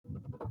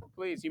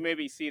Please, you may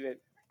be seated.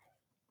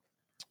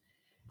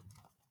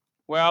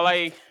 Well,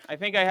 I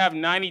think I have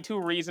 92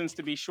 reasons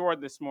to be short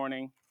this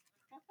morning.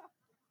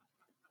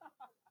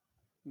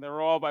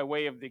 They're all by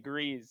way of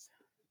degrees.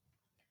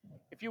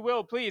 If you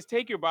will, please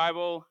take your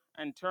Bible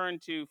and turn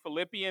to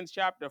Philippians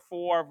chapter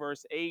 4,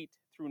 verse 8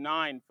 through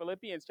 9.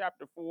 Philippians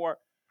chapter 4,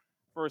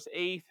 verse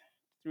 8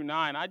 through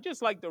 9. I'd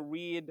just like to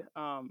read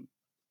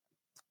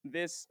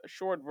this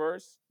short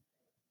verse,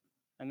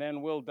 and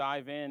then we'll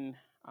dive in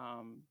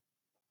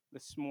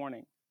this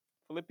morning.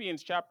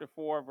 Philippians chapter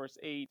 4, verse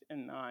 8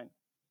 and 9.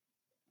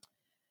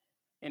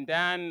 In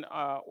Dan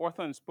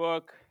Orthlund's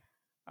book,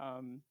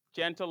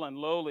 Gentle and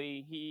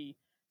Lowly, he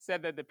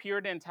said that the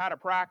Puritans had a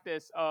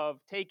practice of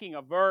taking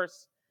a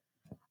verse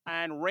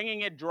and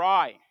wringing it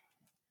dry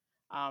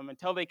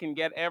until they can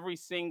get every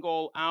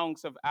single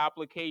ounce of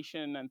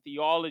application and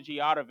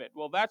theology out of it.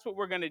 Well, that's what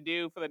we're going to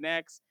do for the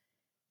next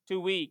 2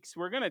 weeks.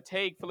 We're going to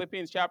take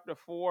Philippians chapter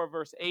 4,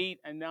 verse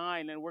 8 and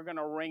 9, and we're going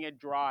to wring it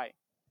dry.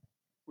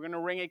 We're going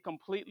to wring it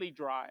completely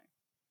dry.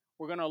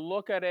 We're going to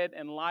look at it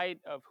in light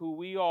of who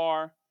we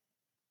are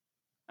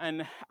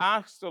and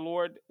ask the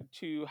Lord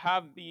to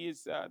have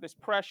this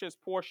precious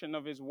portion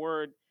of His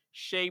Word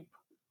shape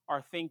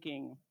our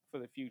thinking for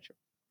the future.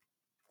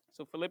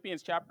 So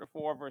Philippians chapter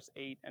 4, verse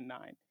 8 and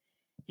 9.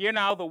 Hear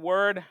now the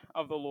word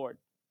of the Lord.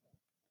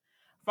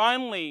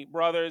 Finally,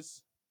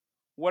 brothers,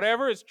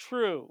 whatever is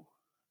true,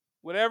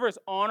 whatever is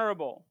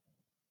honorable,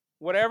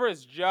 whatever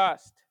is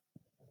just,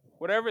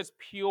 whatever is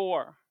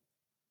pure,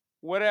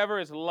 whatever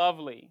is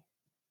lovely,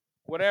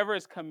 whatever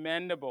is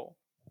commendable,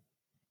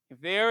 if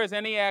there is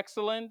any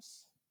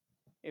excellence,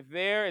 if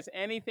there is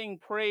anything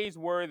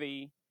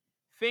praiseworthy,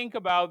 think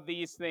about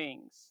these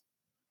things.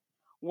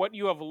 What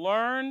you have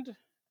learned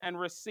and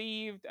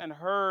received and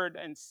heard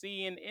and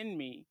seen in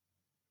me,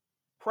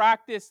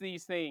 practice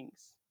these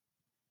things,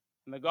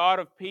 and the God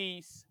of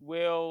peace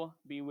will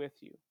be with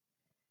you.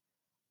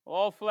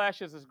 All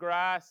flesh is as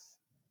grass,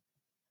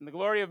 and the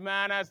glory of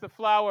man as the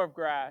flower of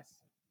grass.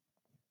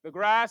 The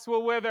grass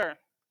will wither,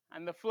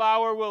 and the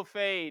flower will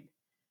fade,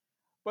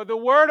 but the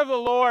word of the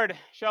Lord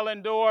shall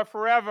endure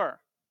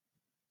forever.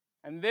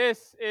 And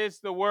this is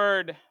the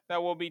word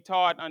that will be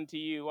taught unto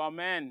you.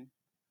 Amen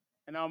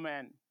and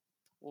amen.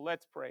 Well,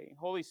 let's pray.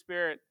 Holy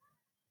Spirit,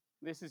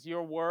 this is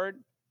your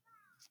word.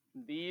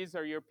 These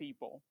are your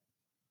people.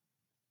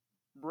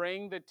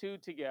 Bring the two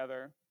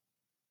together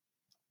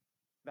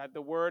that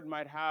the word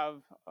might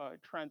have a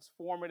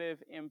transformative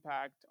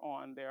impact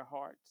on their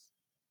hearts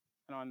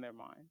and on their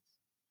minds.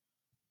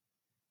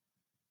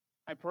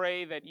 I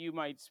pray that you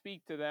might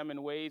speak to them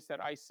in ways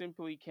that I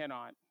simply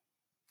cannot.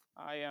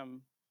 I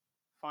am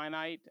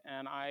finite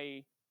and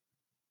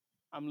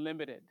I'm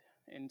limited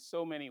in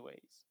so many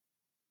ways,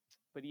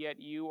 but yet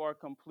you are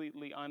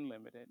completely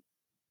unlimited.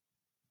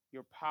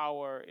 Your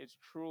power is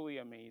truly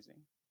amazing.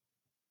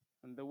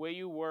 And the way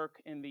you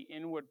work in the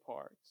inward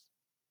parts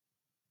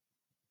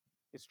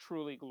is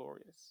truly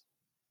glorious.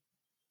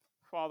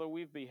 Father,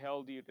 we've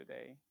beheld you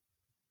today.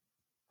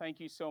 Thank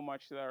you so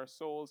much that our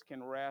souls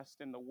can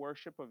rest in the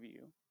worship of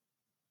you.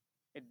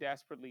 It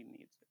desperately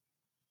needs it.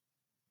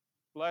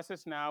 Bless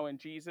us now in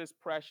Jesus'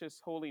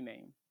 precious holy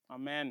name.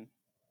 Amen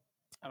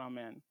and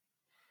amen.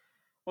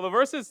 Well, the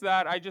verses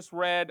that I just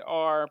read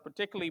are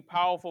particularly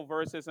powerful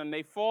verses, and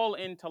they fall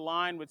into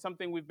line with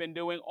something we've been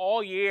doing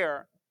all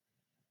year.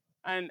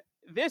 And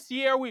this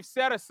year we've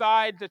set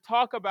aside to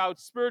talk about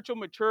spiritual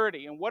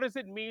maturity and what does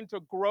it mean to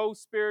grow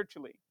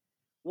spiritually?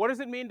 What does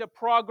it mean to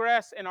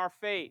progress in our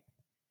faith?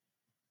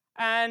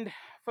 And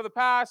for the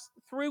past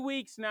 3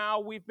 weeks now,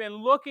 we've been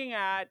looking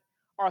at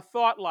our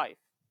thought life.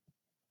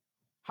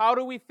 How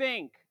do we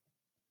think?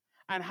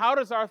 And how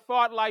does our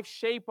thought life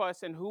shape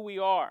us and who we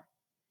are?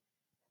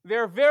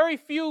 There are very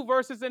few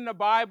verses in the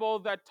Bible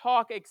that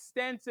talk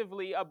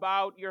extensively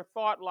about your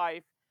thought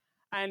life,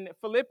 and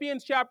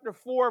Philippians chapter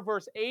 4,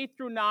 verse 8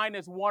 through 9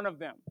 is one of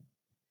them.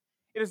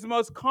 It is the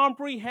most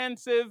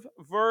comprehensive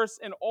verse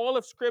in all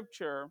of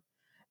Scripture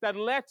that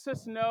lets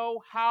us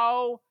know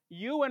how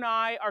you and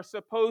I are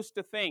supposed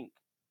to think.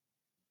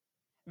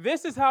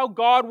 This is how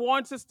God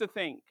wants us to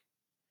think.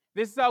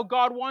 This is how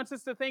God wants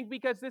us to think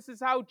because this is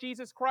how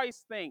Jesus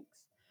Christ thinks.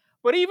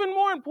 But even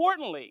more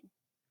importantly,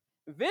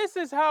 this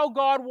is how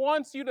God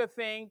wants you to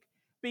think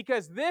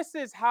because this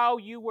is how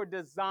you were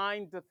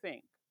designed to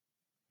think.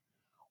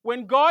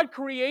 When God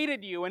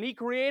created you and He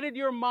created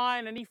your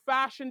mind and He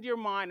fashioned your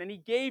mind and He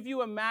gave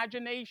you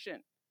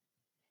imagination,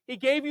 He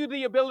gave you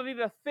the ability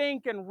to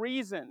think and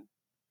reason.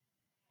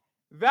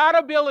 That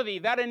ability,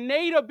 that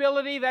innate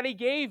ability that He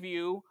gave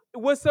you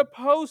was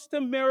supposed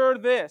to mirror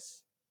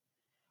this.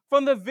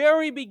 From the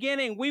very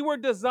beginning, we were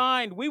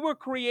designed, we were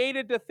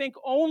created to think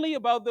only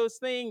about those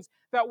things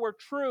that were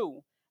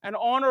true and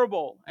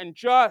honorable and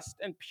just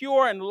and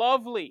pure and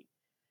lovely,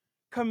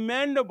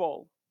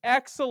 commendable,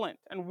 excellent,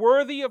 and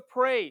worthy of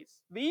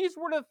praise. These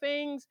were the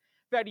things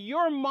that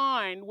your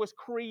mind was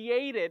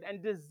created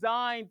and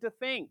designed to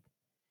think.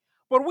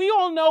 But we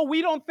all know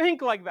we don't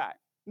think like that.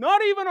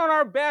 Not even on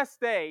our best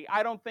day,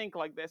 I don't think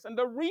like this. And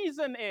the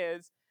reason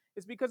is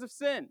because of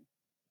sin.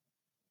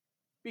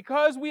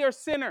 because we are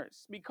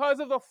sinners, because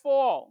of the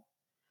fall,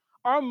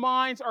 our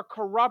minds are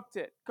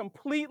corrupted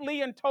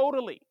completely and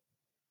totally.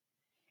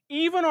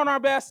 Even on our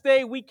best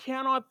day, we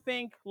cannot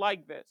think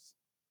like this.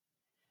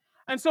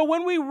 And so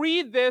when we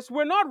read this,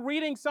 we're not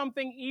reading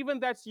something even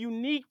that's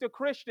unique to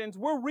Christians.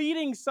 We're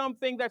reading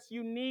something that's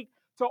unique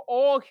to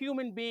all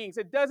human beings.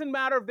 It doesn't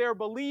matter if they're a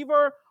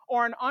believer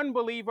or an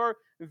unbeliever.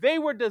 They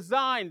were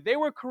designed, they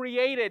were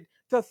created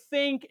to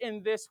think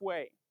in this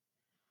way.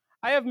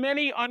 I have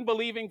many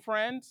unbelieving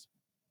friends,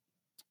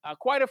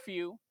 quite a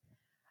few.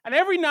 And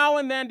every now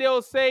and then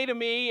they'll say to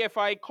me, if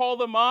I call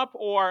them up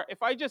or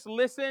if I just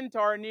listen to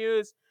our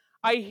news,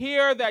 I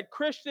hear that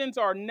Christians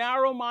are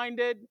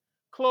narrow-minded,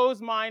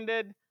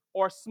 closed-minded,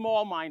 or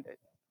small-minded,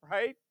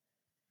 right?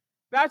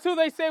 That's who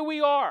they say we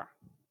are.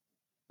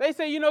 They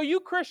say, you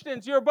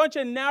Christians, you're a bunch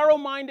of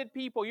narrow-minded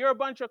people. You're a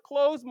bunch of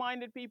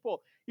closed-minded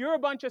people. You're a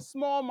bunch of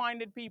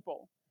small-minded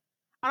people.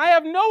 And I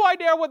have no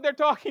idea what they're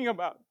talking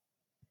about.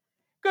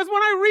 Because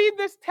when I read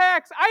this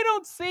text, I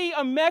don't see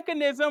a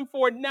mechanism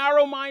for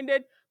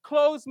narrow-minded,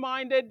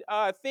 closed-minded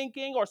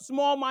thinking or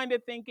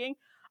small-minded thinking.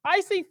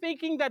 I see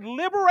thinking that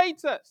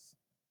liberates us.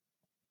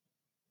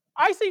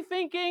 I see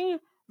thinking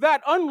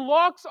that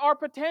unlocks our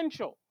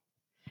potential.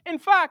 In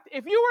fact,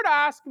 if you were to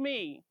ask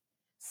me,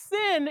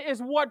 sin is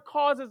what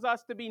causes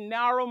us to be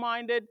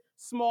narrow-minded,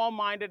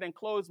 small-minded, and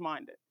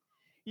closed-minded.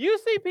 You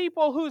see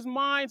people whose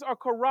minds are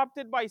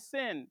corrupted by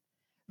sin.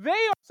 They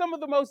are some of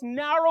the most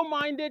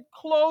narrow-minded,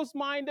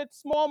 closed-minded,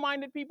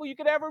 small-minded people you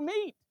could ever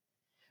meet.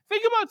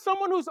 Think about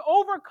someone who's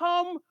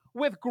overcome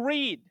with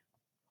greed.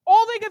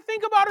 All they can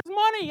think about is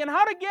money and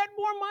how to get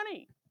more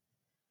money.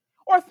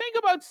 Or think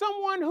about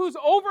someone who's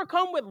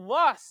overcome with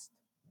lust.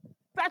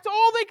 That's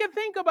all they can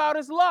think about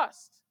is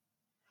lust.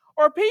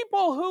 Or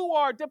people who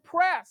are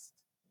depressed.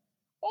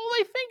 All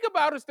they think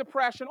about is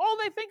depression. All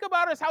they think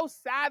about is how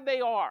sad they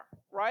are,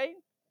 right?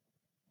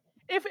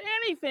 If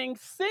anything,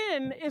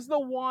 sin is the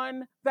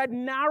one that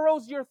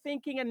narrows your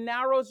thinking and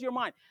narrows your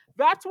mind.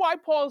 That's why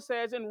Paul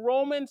says in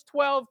Romans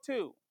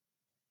 12:2,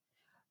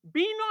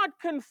 be not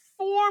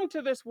conformed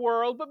to this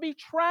world, but be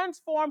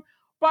transformed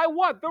by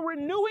what? The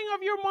renewing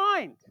of your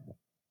mind.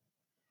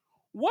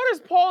 What is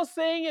Paul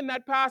saying in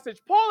that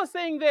passage? Paul is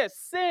saying this: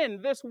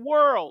 sin, this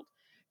world,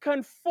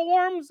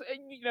 conforms,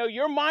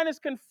 your mind is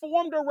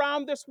conformed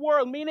around this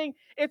world, meaning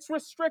it's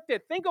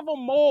restricted. Think of a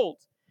mold.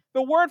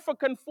 The word for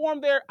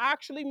conform there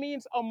actually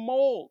means a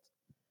mold.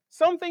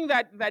 Something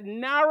that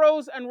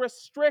narrows and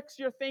restricts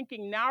your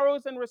thinking,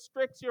 narrows and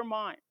restricts your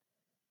mind.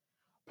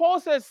 Paul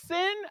says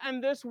sin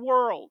and this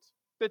world,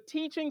 the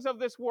teachings of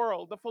this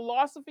world, the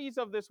philosophies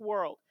of this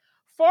world,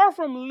 far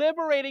from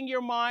liberating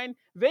your mind,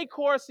 they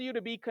cause you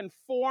to be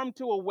conformed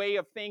to a way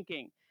of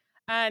thinking.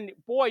 And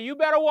boy, you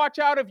better watch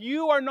out if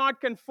you are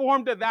not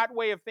conformed to that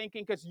way of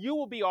thinking, because you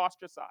will be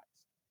ostracized.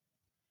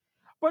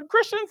 But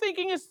Christian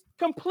thinking is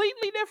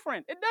completely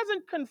different. It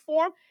doesn't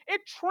conform,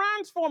 it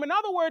transforms. In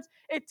other words,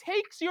 it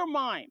takes your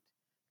mind,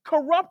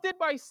 corrupted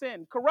by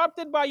sin,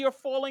 corrupted by your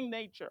falling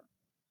nature,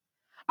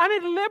 and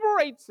it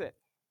liberates it.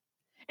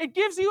 It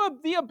gives you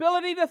the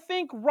ability to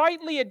think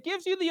rightly. It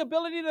gives you the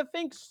ability to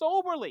think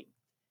soberly.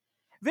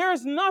 There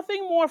is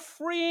nothing more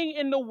freeing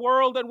in the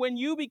world than when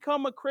you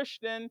become a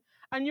Christian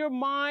and your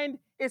mind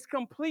is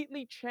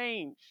completely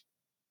changed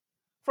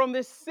from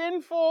this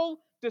sinful,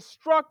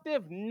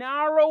 destructive,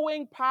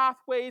 narrowing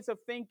pathways of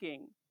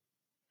thinking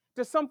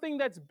to something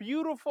that's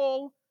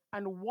beautiful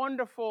and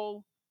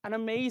wonderful and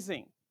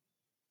amazing.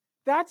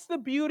 That's the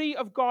beauty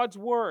of God's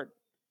word,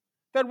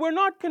 that we're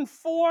not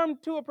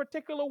conformed to a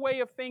particular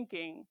way of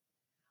thinking,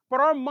 but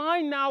our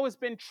mind now has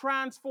been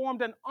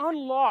transformed and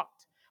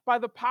unlocked by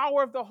the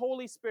power of the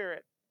Holy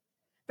Spirit,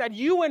 that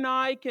you and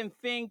I can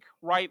think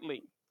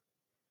rightly.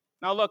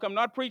 Now look, I'm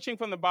not preaching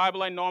from the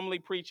Bible I normally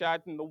preach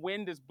at, and the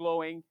wind is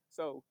blowing,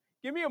 so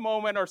give me a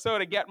moment or so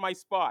to get my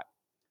spot.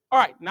 All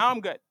right, now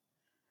I'm good.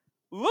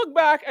 Look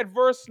back at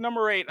verse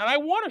number 8, and I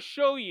want to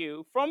show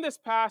you from this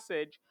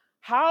passage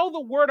how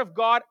the Word of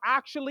God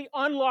actually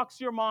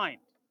unlocks your mind.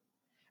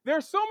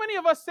 There's so many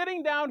of us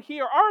sitting down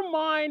here, our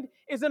mind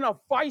is in a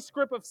vice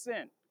grip of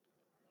sin.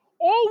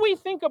 All we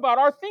think about,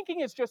 our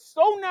thinking is just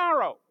so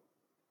narrow,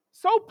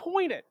 so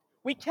pointed.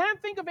 We can't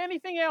think of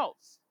anything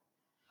else.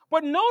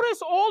 But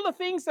notice all the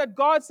things that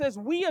God says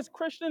we as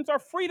Christians are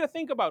free to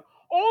think about.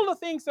 All the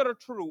things that are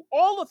true,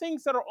 all the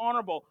things that are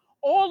honorable,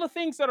 all the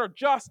things that are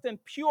just and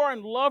pure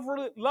and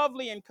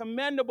lovely and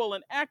commendable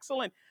and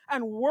excellent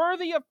and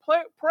worthy of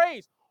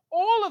praise.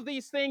 All of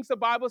these things, the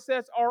Bible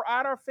says, are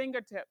at our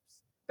fingertips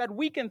that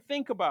we can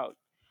think about,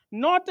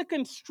 not the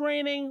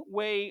constraining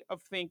way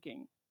of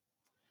thinking.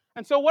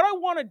 And so what I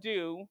want to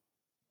do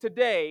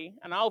today,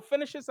 and I'll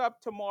finish this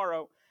up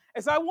tomorrow,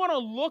 is I want to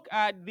look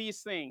at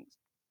these things.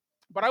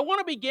 But I want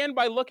to begin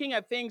by looking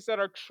at things that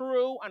are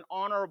true and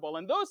honorable.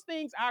 And those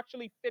things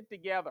actually fit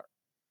together.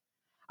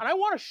 And I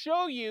want to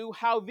show you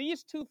how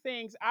these two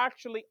things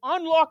actually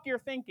unlock your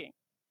thinking.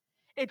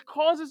 It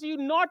causes you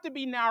not to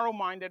be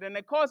narrow-minded, and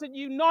it causes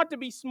you not to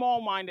be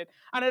small-minded,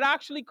 and it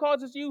actually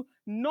causes you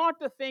not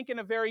to think in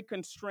a very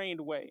constrained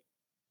way.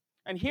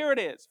 And here it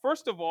is.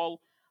 First of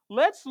all,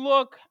 Let's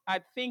look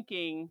at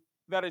thinking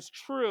that is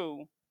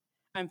true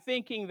and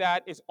thinking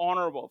that is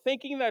honorable.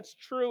 Thinking that's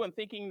true and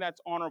thinking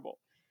that's honorable.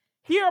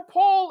 Here,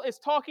 Paul is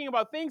talking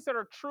about things that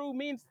are true,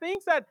 means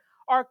things that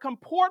are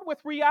comport with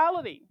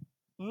reality.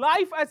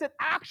 Life as it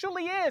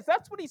actually is.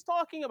 That's what he's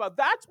talking about.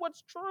 That's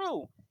what's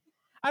true.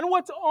 And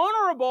what's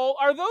honorable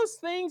are those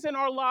things in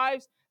our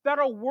lives that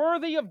are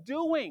worthy of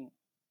doing.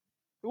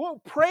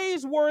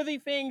 Praiseworthy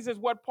things is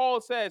what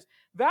Paul says.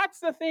 That's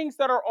the things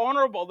that are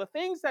honorable, the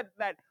things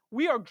that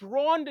we are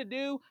drawn to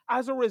do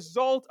as a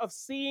result of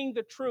seeing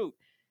the truth.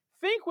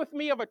 Think with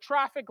me of a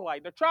traffic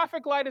light. The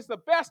traffic light is the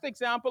best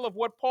example of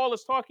what Paul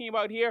is talking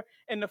about here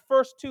in the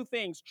first two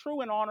things,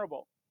 true and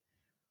honorable.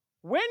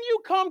 When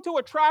you come to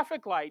a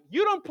traffic light,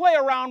 you don't play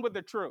around with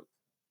the truth.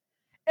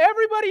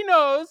 Everybody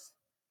knows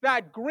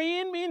that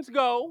green means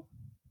go,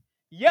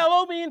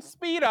 yellow means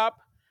speed up,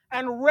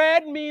 and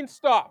red means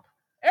stop.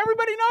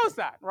 Everybody knows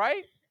that,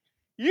 right?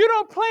 You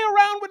don't play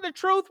around with the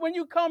truth when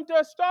you come to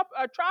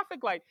a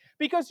traffic light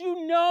because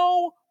you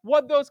know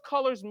what those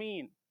colors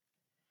mean.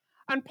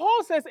 And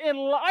Paul says, in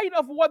light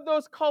of what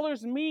those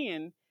colors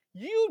mean,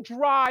 you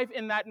drive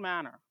in that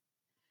manner.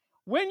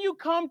 When you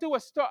come to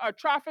a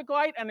traffic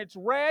light and it's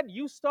red,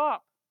 you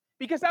stop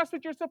because that's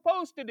what you're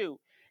supposed to do.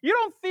 You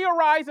don't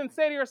theorize and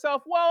say to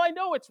yourself, well, I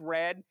know it's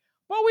red,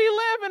 but we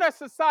live in a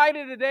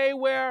society today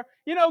where,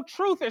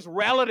 truth is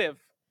relative,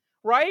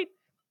 right?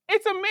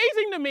 It's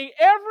amazing to me.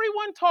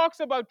 Everyone talks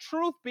about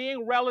truth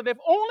being relative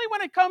only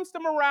when it comes to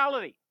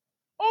morality.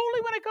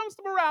 Only when it comes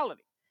to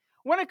morality.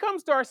 When it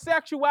comes to our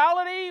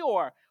sexuality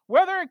or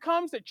whether it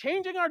comes to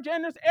changing our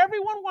genders,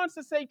 everyone wants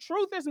to say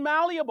truth is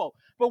malleable.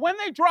 But when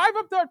they drive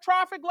up to a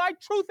traffic light,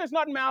 truth is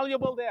not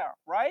malleable there,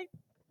 right?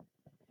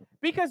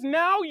 Because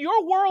now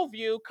your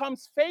worldview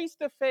comes face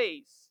to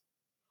face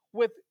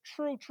with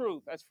true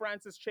truth, as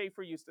Francis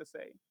Schaeffer used to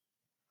say.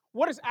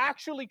 What is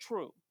actually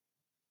true?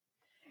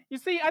 You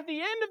see, at the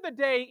end of the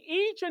day,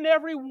 each and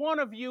every one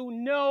of you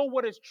know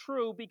what is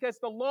true because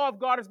the law of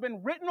God has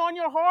been written on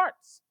your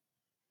hearts.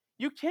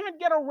 You can't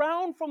get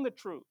around from the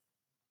truth.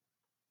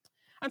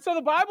 And so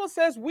the Bible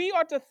says we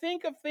are to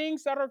think of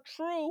things that are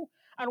true.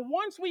 And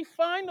once we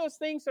find those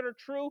things that are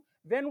true,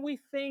 then we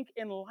think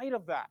in light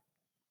of that.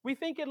 We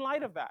think in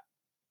light of that.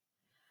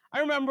 I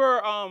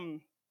remember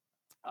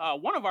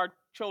one of our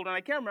children, I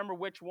can't remember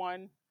which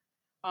one,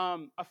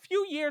 a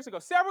few years ago,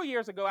 several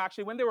years ago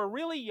actually, when they were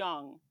really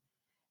young,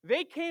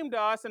 they came to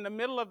us in the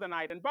middle of the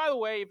night. And by the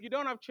way, if you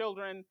don't have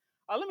children,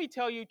 let me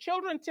tell you,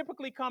 children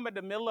typically come in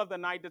the middle of the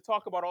night to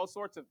talk about all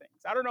sorts of things.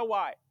 I don't know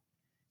why.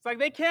 It's like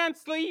they can't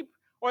sleep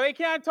or they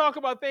can't talk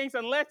about things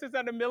unless it's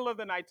in the middle of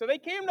the night. So they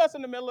came to us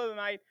in the middle of the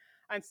night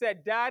and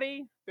said,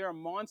 Daddy, there are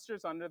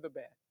monsters under the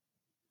bed.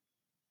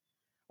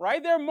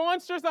 Right? There are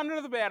monsters under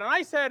the bed. And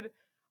I said,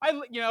 I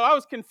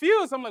was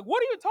confused. I'm like,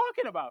 what are you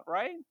talking about?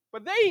 Right?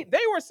 But they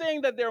were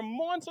saying that there are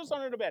monsters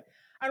under the bed.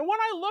 And when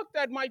I looked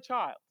at my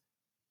child,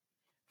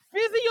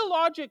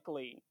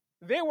 physiologically,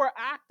 they were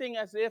acting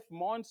as if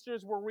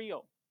monsters were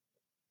real.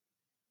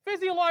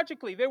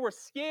 Physiologically, they were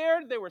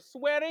scared, they were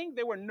sweating,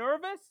 they were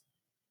nervous,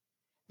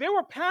 they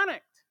were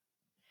panicked.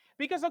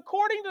 Because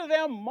according to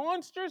them,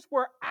 monsters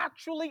were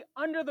actually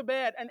under the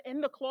bed and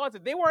in the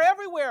closet. They were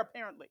everywhere,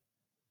 apparently.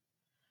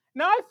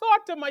 Now, I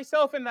thought to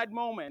myself in that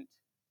moment,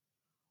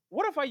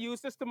 what if I use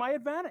this to my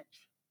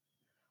advantage?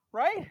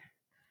 Right?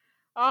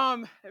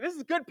 This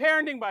is good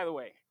parenting, by the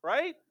way,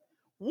 right?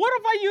 What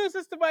if I use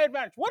this to my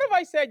advantage? What if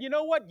I said, you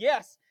know what?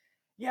 Yes,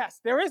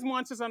 there is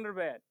monsters under the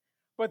bed,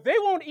 but they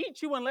won't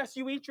eat you unless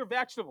you eat your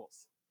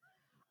vegetables.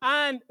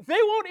 And they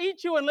won't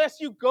eat you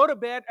unless you go to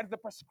bed at the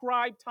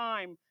prescribed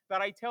time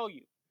that I tell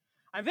you.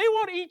 And they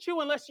won't eat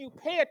you unless you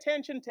pay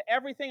attention to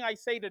everything I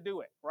say to do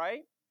it,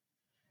 right?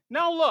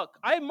 Now look,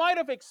 I might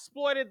have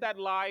exploited that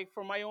lie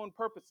for my own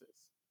purposes.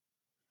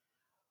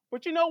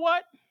 But you know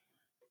what?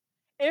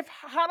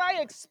 Had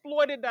I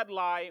exploited that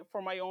lie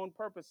for my own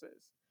purposes,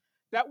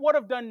 that would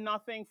have done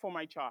nothing for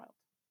my child.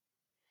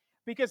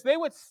 Because they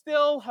would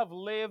still have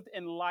lived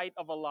in light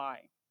of a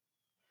lie.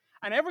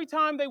 And every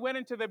time they went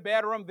into their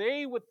bedroom,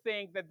 they would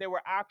think that there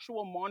were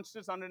actual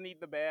monsters underneath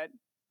the bed.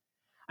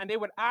 And they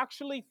would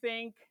actually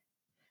think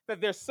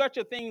that there's such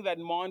a thing that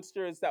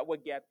monsters that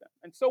would get them.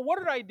 And so what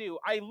did I do?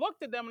 I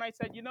looked at them and I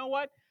said, you know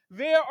what?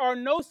 There are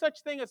no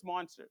such thing as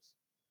monsters.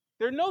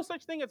 There's no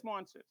such thing as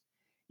monsters.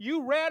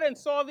 You read and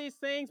saw these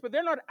things, but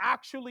they're not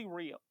actually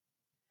real.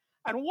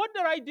 And what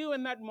did I do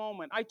in that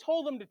moment? I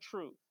told them the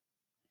truth.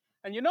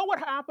 And you know what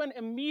happened?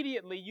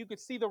 Immediately, you could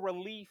see the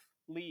relief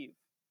leave.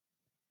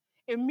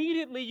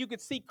 Immediately, you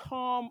could see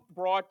calm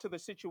brought to the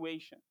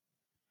situation.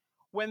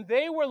 When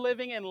they were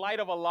living in light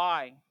of a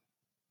lie,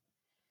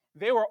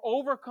 they were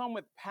overcome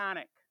with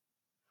panic,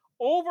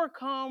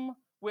 overcome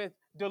with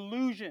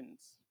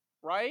delusions,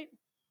 right?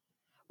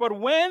 But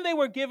when they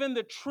were given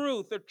the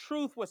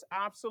truth was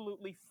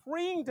absolutely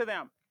freeing to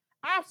them.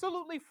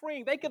 Absolutely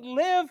freeing. They could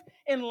live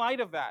in light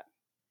of that.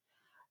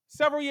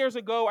 Several years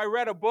ago, I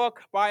read a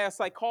book by a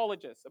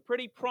psychologist, a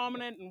pretty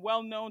prominent and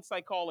well-known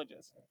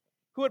psychologist,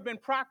 who had been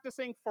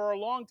practicing for a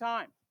long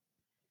time.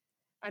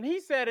 And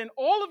he said in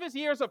all of his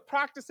years of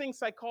practicing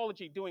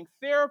psychology, doing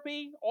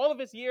therapy, all of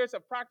his years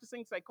of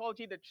practicing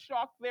psychology, did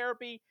shock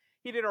therapy,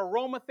 he did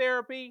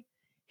aromatherapy.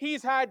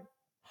 He's had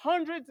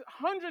hundreds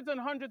and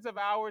hundreds of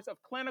hours of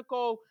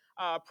clinical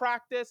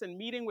practice and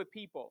meeting with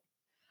people.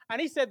 And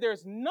he said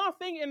there's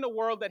nothing in the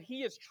world that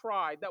he has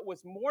tried that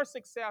was more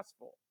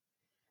successful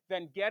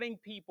than getting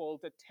people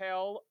to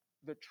tell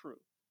the truth,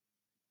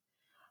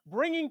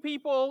 bringing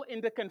people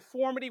into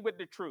conformity with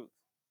the truth,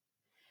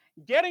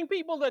 getting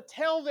people to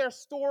tell their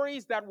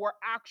stories that were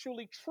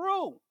actually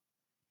true,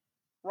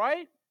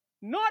 right?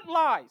 Not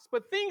lies,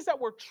 but things that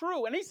were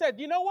true. And he said,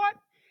 you know what?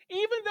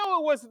 Even though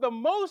it was the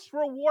most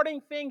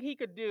rewarding thing he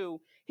could do,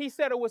 he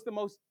said it was the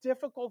most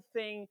difficult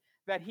thing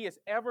that he has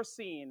ever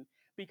seen,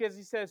 because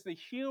he says the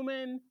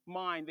human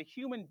mind, the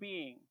human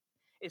being,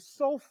 is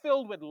so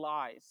filled with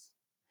lies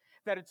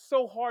that it's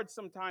so hard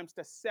sometimes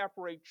to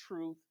separate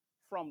truth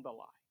from the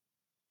lie.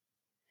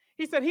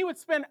 He said he would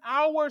spend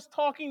hours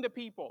talking to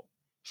people,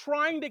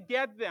 trying to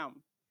get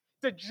them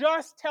to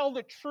just tell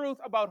the truth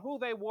about who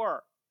they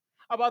were,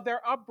 about their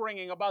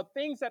upbringing, about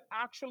things that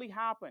actually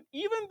happened.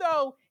 Even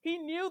though he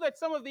knew that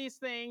some of these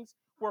things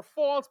were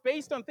false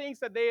based on things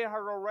that they had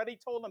already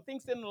told them,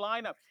 things didn't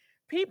line up.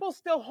 People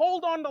still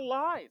hold on to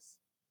lies,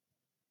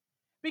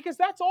 because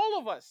that's all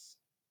of us.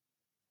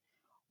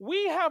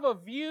 We have a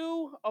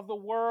view of the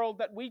world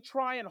that we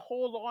try and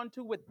hold on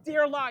to with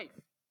dear life,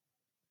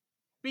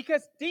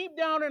 because deep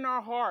down in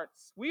our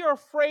hearts, we are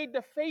afraid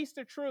to face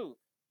the truth.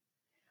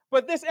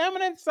 But this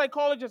eminent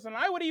psychologist, and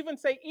I would even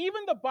say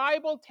even the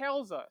Bible,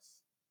 tells us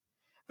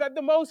that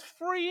the most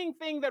freeing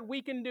thing that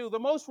we can do, the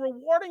most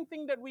rewarding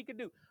thing that we can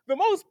do, the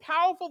most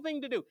powerful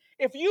thing to do,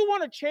 if you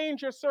want to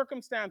change your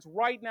circumstance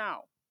right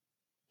now,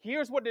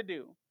 here's what to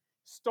do.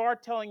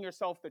 Start telling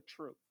yourself the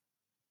truth.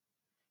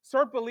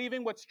 Start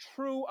believing what's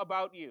true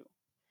about you.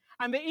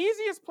 And the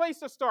easiest place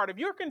to start, if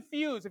you're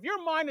confused, if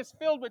your mind is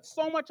filled with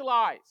so much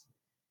lies,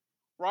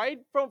 right?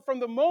 From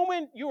the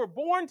moment you were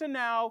born to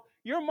now,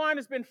 your mind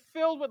has been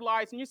filled with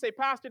lies. And you say,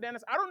 Pastor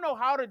Dennis, I don't know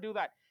how to do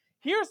that.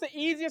 Here's the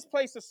easiest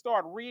place to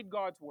start. Read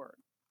God's word.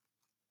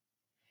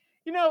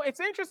 You know, it's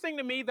interesting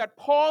to me that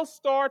Paul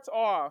starts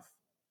off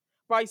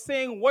by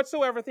saying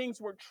whatsoever things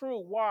were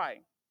true. Why?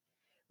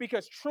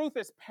 Because truth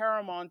is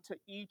paramount to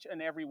each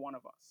and every one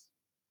of us.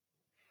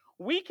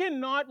 We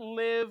cannot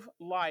live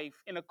life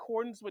in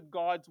accordance with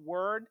God's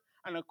word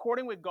and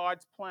according with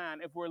God's plan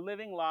if we're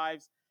living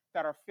lives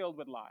that are filled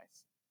with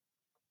lies.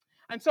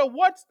 And so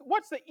what's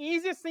the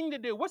easiest thing to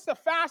do? What's the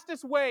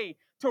fastest way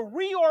to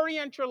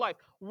reorient your life?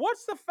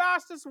 What's the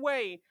fastest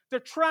way to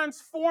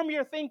transform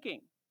your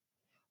thinking?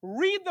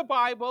 Read the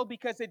Bible,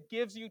 because it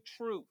gives you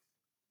truth.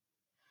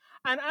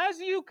 And as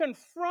you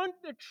confront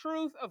the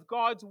truth of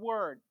God's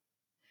word,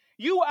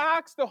 you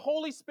ask the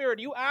Holy Spirit,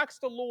 you ask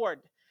the Lord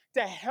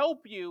to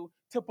help you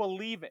to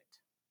believe it.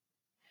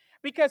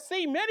 Because,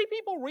 see, many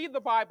people read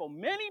the Bible.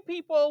 Many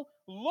people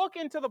look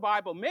into the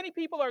Bible. Many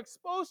people are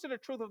exposed to the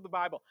truth of the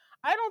Bible.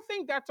 I don't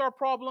think that's our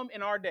problem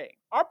in our day.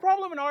 Our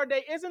problem in our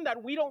day isn't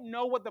that we don't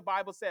know what the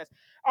Bible says.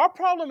 Our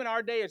problem in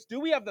our day is, do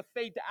we have the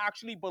faith to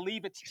actually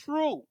believe it's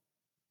true?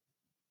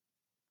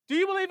 Do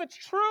you believe it's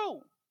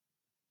true?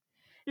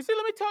 You see,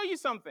 let me tell you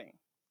something.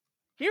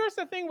 Here's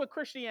the thing with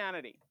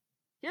Christianity.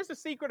 Here's the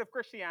secret of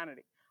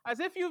Christianity, as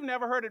if you've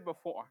never heard it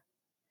before.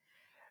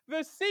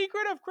 The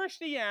secret of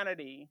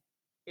Christianity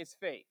is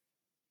faith.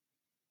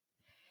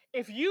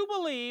 If you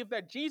believe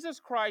that Jesus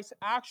Christ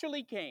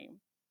actually came,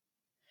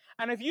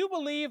 and if you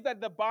believe that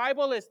the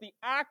Bible is the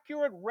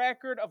accurate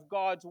record of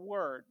God's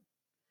word,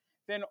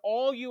 then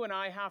all you and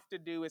I have to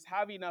do is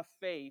have enough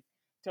faith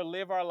to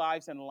live our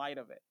lives in light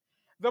of it.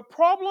 The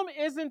problem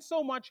isn't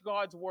so much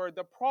God's word.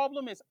 The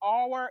problem is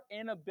our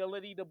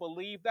inability to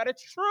believe that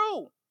it's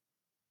true.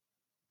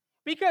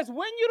 Because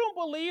when you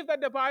don't believe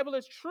that the Bible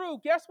is true,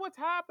 guess what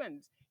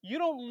happens? You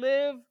don't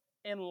live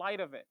in light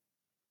of it.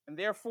 And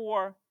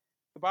therefore,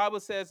 the Bible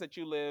says that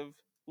you live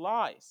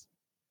lies.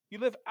 You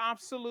live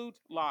absolute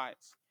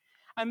lies.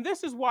 And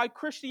this is why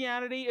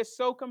Christianity is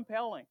so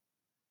compelling.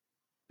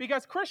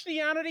 Because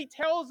Christianity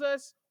tells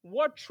us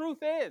what truth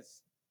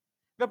is.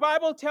 The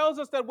Bible tells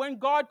us that when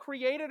God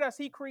created us,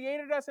 he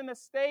created us in a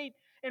state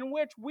in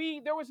which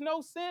there was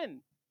no sin.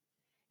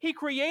 He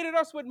created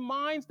us with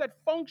minds that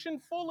function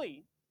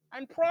fully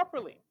and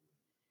properly.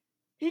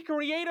 He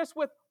created us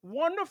with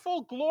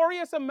wonderful,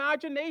 glorious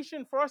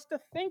imagination for us to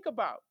think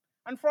about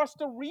and for us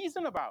to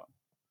reason about.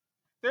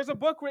 There's a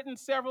book written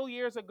several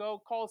years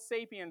ago called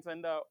Sapiens,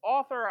 and the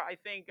author, I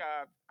think,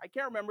 I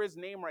can't remember his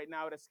name right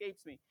now, it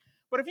escapes me.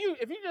 But if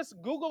you just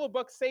Google the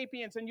book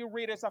Sapiens and you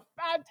read it, it's a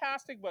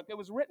fantastic book. It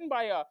was written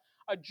by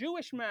a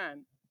Jewish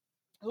man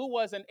who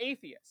was an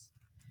atheist.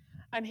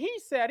 And he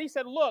said,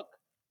 look,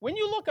 when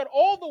you look at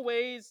all the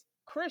ways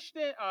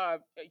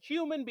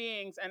human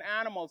beings and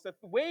animals, the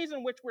ways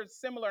in which we're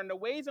similar and the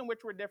ways in which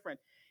we're different,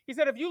 he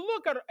said, if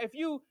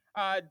you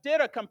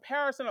did a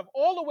comparison of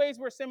all the ways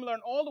we're similar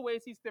and all the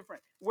ways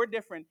we're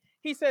different,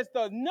 he says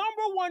the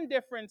number one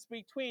difference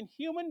between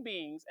human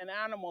beings and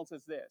animals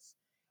is this: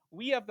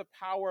 we have the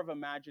power of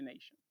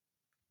imagination.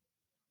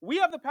 We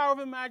have the power of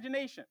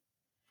imagination.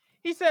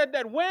 He said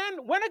that when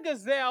a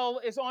gazelle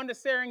is on the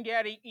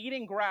Serengeti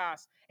eating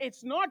grass,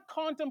 it's not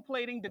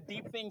contemplating the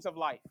deep things of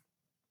life.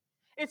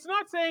 It's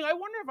not saying, I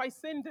wonder if I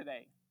sinned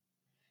today.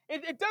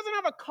 It doesn't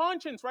have a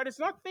conscience, right? It's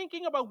not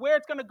thinking about where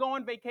it's going to go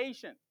on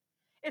vacation.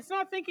 It's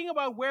not thinking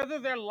about whether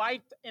they're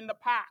liked in the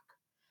pack.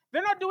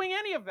 They're not doing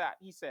any of that,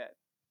 he said.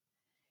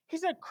 He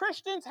said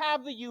Christians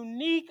have the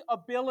unique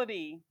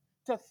ability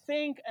to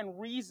think and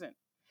reason.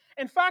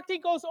 In fact, he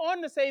goes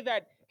on to say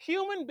that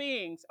human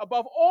beings,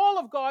 above all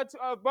of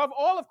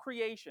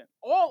creation,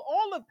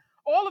 all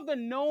of the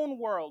known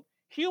world,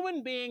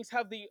 human beings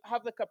have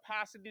the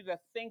capacity to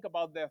think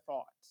about their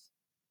thoughts.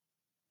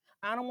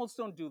 Animals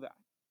don't do that.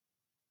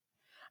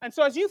 And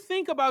so as you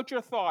think about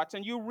your thoughts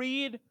and you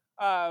read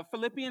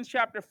Philippians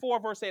chapter 4,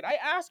 verse 8, I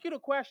ask you the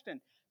question,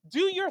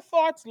 do your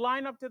thoughts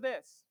line up to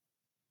this?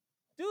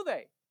 Do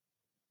they?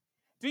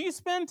 Do you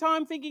spend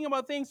time thinking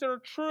about things that are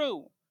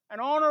true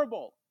and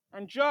honorable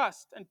and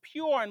just and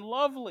pure and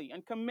lovely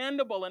and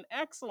commendable and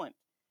excellent?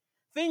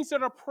 Things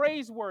that are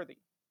praiseworthy.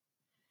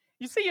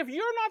 You see, if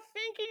you're not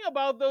thinking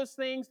about those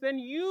things, then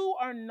you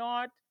are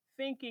not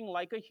thinking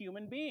like a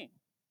human being.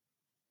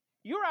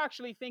 You're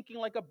actually thinking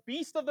like a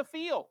beast of the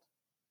field.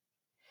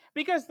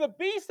 Because the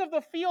beast of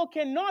the field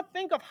cannot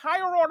think of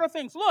higher order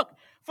things. Look,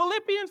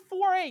 Philippians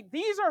 4:8,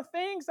 these are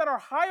things that are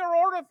higher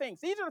order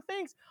things. These are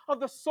things of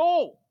the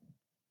soul.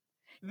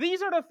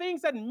 These are the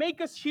things that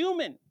make us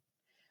human.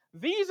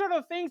 These are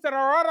the things that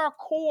are at our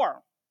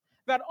core,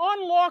 that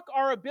unlock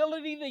our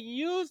ability to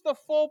use the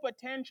full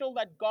potential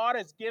that God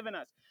has given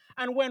us.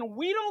 And when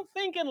we don't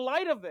think in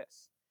light of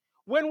this,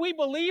 when we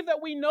believe that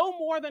we know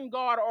more than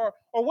God, or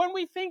when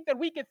we think that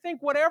we can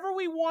think whatever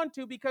we want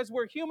to because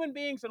we're human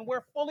beings and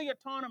we're fully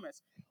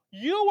autonomous,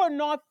 you are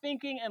not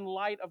thinking in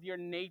light of your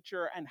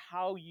nature and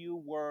how you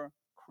were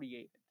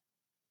created.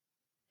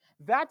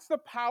 That's the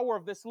power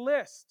of this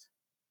list.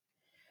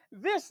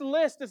 This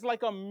list is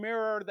like a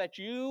mirror that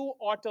you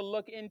ought to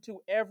look into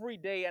every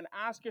day and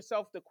ask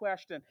yourself the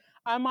question,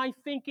 am I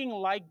thinking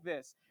like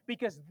this?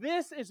 Because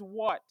this is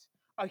what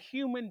a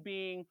human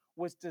being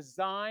was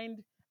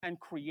designed and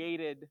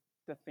created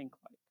to think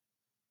like.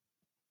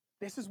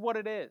 This is what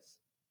it is.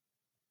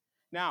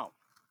 Now,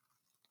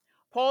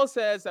 Paul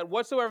says that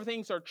whatsoever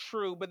things are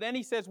true, but then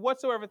he says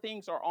whatsoever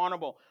things are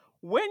honorable.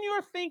 When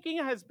your thinking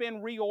has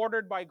been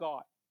reordered by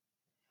God,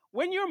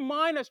 when your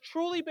mind has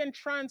truly been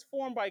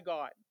transformed by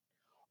God,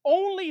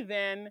 only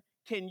then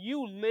can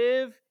you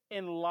live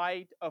in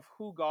light of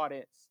who God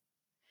is.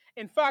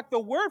 In fact, the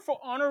word for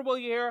honorable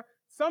here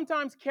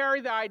sometimes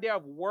carry the idea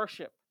of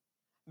worship,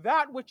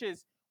 that which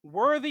is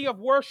worthy of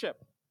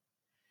worship.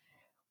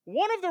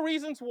 One of the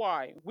reasons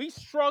why we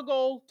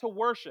struggle to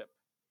worship,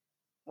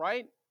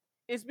 right,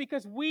 is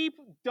because we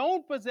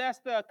don't possess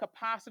the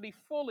capacity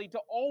fully to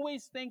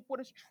always think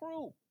what is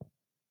true.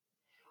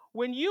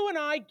 When you and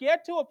I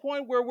get to a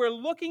point where we're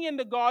looking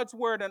into God's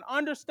word and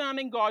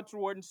understanding God's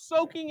word and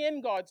soaking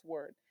in God's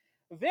word,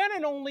 then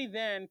and only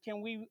then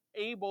can we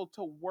able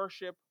to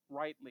worship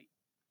rightly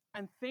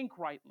and think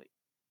rightly.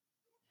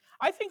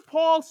 I think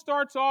Paul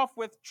starts off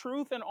with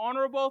truth and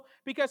honorable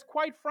because,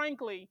 quite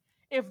frankly,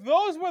 if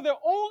those were the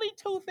only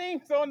two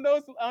things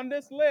on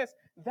this list,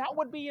 that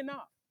would be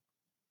enough.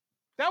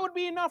 That would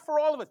be enough for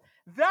all of us.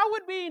 That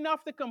would be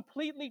enough to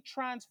completely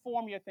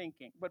transform your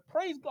thinking. But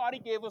praise God, he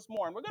gave us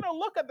more. And we're going to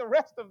look at the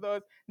rest of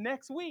those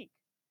next week.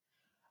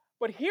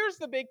 But here's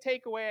the big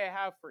takeaway I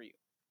have for you.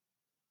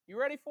 You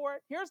ready for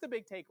it? Here's the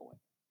big takeaway.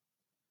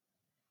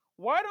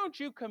 Why don't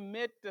you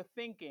commit to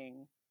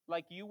thinking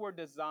like you were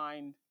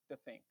designed to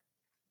think?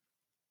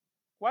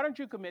 Why don't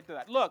you commit to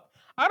that? Look,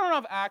 I don't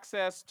have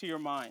access to your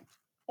mind.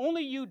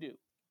 Only you do.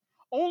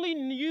 Only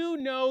you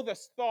know the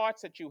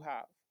thoughts that you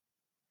have.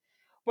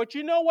 But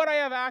you know what I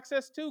have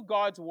access to?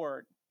 God's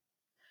word.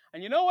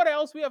 And you know what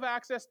else we have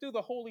access to?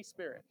 The Holy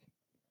Spirit.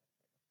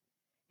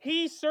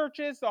 He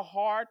searches the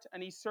heart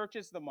and he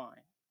searches the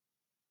mind.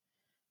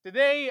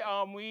 Today,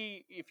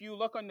 if you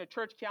look on the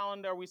church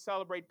calendar, we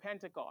celebrate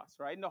Pentecost,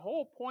 right? And the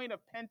whole point of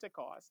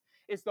Pentecost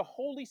is the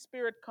Holy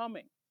Spirit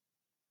coming.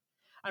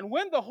 And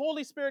when the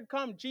Holy Spirit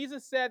comes,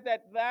 Jesus said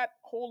that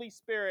Holy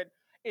Spirit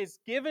is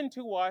given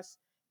to us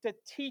to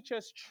teach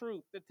us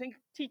truth, to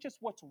teach us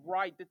what's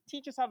right, to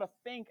teach us how to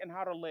think and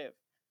how to live.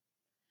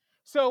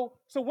 So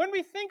when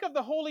we think of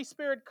the Holy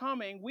Spirit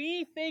coming,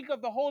 we think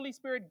of the Holy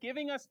Spirit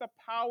giving us the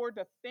power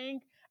to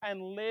think and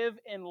live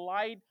in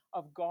light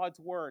of God's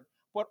word.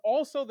 But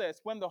also this,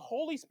 when the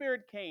Holy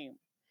Spirit came,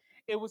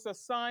 it was a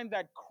sign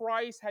that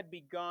Christ had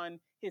begun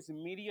his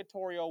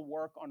mediatorial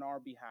work on our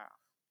behalf.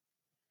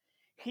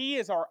 He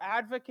is our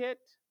advocate,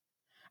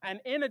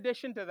 and in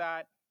addition to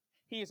that,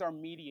 he is our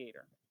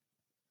mediator.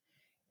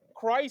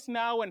 Christ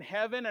now in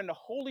heaven and the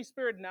Holy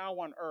Spirit now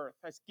on earth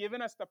has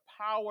given us the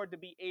power to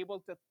be able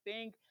to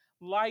think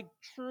like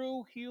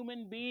true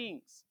human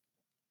beings.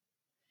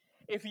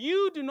 If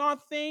you do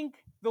not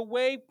think the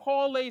way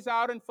Paul lays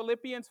out in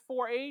Philippians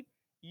 4:8,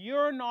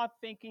 you're not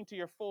thinking to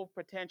your full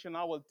potential. And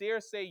I will dare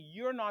say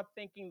you're not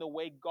thinking the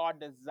way God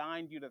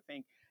designed you to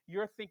think.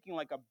 You're thinking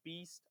like a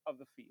beast of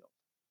the field.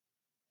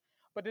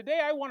 But today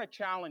I want to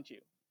challenge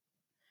you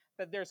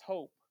that there's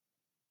hope.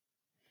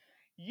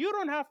 You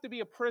don't have to be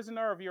a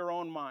prisoner of your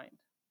own mind.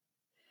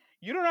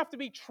 You don't have to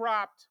be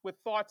trapped with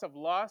thoughts of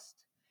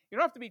lust. You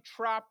don't have to be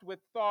trapped with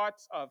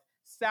thoughts of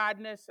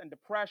sadness and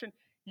depression.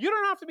 You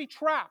don't have to be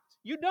trapped.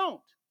 You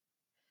don't.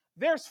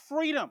 There's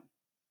freedom.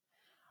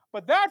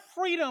 But that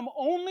freedom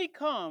only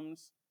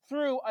comes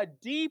through a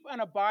deep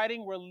and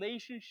abiding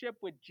relationship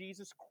with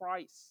Jesus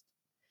Christ.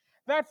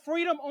 That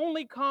freedom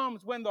only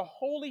comes when the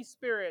Holy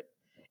Spirit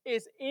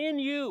is in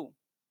you,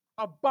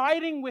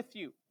 abiding with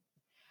you.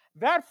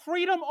 That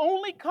freedom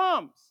only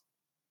comes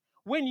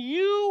when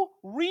you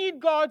read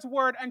God's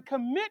word and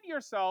commit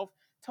yourself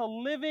to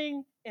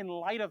living in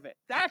light of it.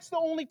 That's the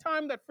only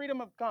time that freedom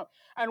will come.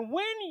 And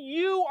when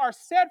you are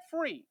set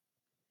free,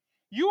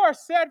 you are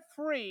set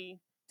free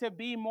to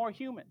be more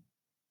human,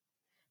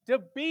 to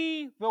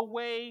be the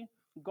way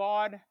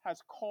God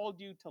has called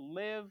you to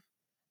live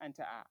and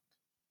to act.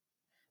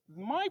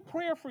 My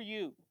prayer for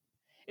you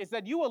is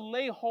that you will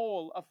lay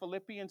hold of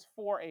Philippians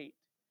 4:8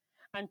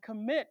 and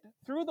commit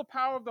through the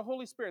power of the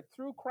Holy Spirit,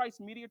 through Christ's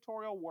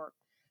mediatorial work,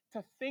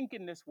 to think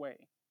in this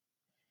way.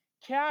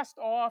 Cast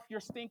off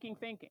your stinking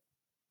thinking.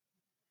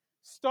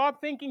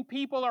 Stop thinking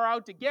people are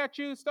out to get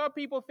you. Stop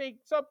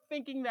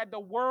thinking that the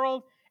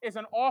world is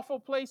an awful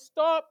place.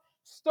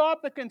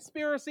 Stop the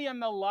conspiracy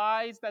and the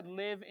lies that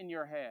live in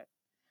your head.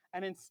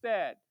 And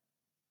instead,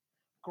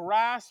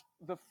 grasp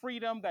the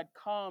freedom that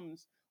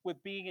comes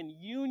with being in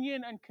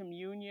union and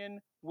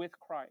communion with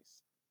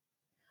Christ.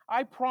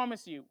 I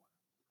promise you,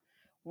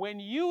 when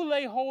you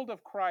lay hold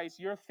of Christ,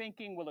 your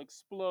thinking will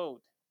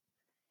explode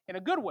in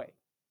a good way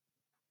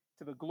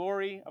to the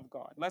glory of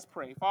God. Let's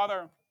pray.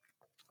 Father,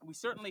 we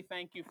certainly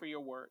thank you for your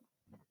word.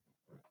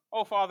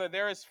 Oh, Father,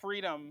 there is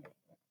freedom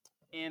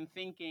in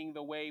thinking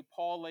the way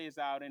Paul lays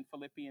out in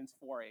Philippians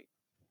 4:8.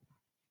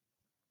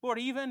 Lord,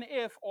 even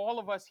if all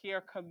of us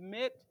here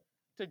commit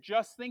to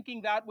just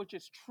thinking that which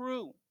is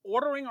true,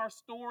 ordering our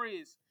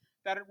stories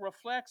that it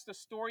reflects the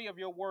story of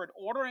your word,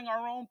 ordering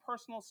our own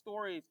personal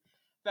stories,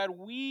 that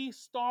we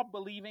stop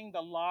believing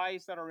the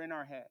lies that are in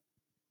our head.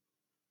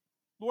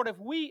 Lord, if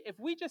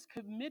we just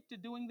commit to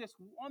doing this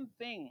one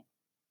thing,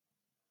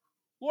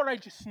 Lord, I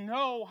just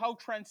know how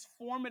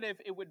transformative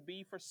it would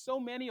be for so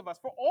many of us,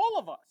 for all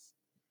of us,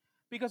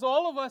 because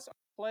all of us are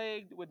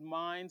plagued with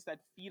minds that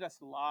feed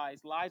us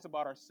lies, lies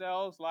about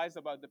ourselves, lies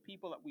about the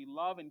people that we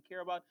love and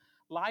care about,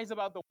 lies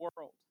about the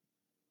world.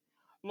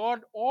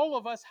 Lord, all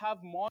of us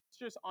have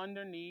monsters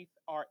underneath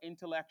our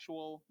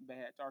intellectual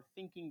beds, our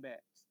thinking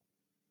beds,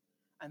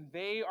 and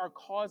they are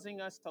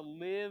causing us to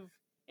live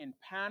in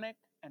panic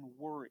and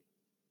worry.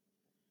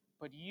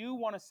 But you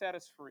want to set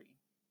us free.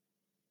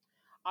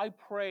 I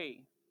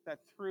pray that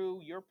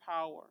through your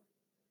power,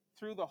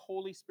 through the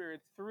Holy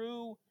Spirit,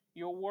 through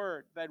your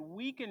word, that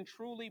we can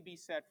truly be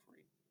set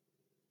free.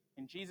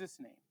 In Jesus'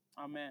 name,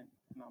 amen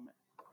and amen.